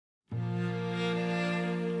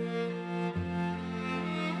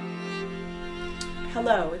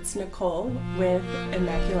Hello, it's Nicole with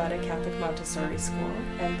Immaculata Catholic Montessori School,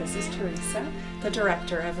 and this is Teresa, the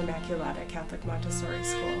director of Immaculata Catholic Montessori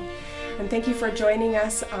School. And thank you for joining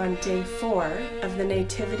us on day 4 of the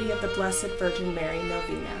Nativity of the Blessed Virgin Mary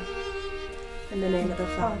Novena. In the name of the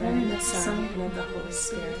Father, and the Son, and of the Holy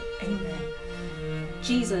Spirit. Amen.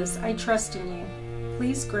 Jesus, I trust in you.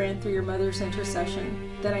 Please grant through your mother's intercession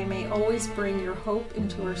that I may always bring your hope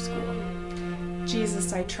into our school.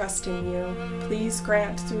 Jesus, I trust in you. Please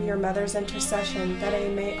grant through your mother's intercession that I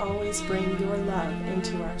may always bring your love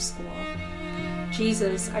into our school.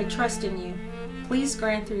 Jesus, I trust in you. Please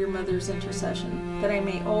grant through your mother's intercession that I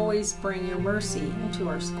may always bring your mercy into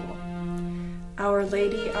our school. Our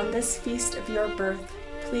Lady, on this feast of your birth,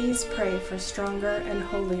 please pray for stronger and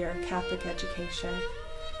holier Catholic education.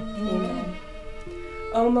 Amen.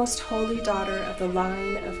 O most holy daughter of the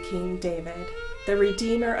line of King David, the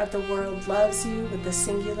Redeemer of the world loves you with the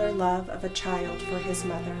singular love of a child for his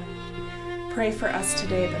mother. Pray for us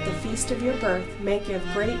today that the feast of your birth may give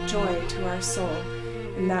great joy to our soul,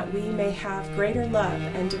 and that we may have greater love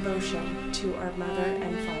and devotion to our mother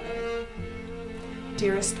and father.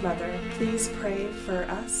 Dearest Mother, please pray for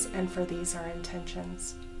us and for these our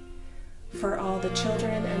intentions. For all the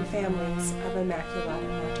children and families of Immaculata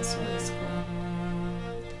Montessori School.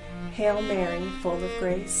 Hail Mary, full of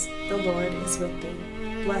grace, the Lord is with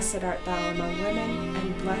thee. Blessed art thou among women,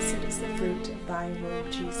 and blessed is the fruit of thy womb,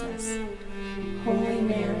 Jesus. Holy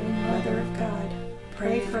Mary, Mother of God,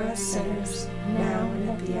 pray for us sinners, now and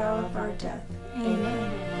at the hour of our death.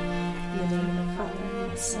 Amen. In the name of the Father,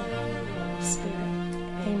 and the Son, and the Holy Spirit.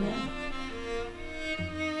 Amen.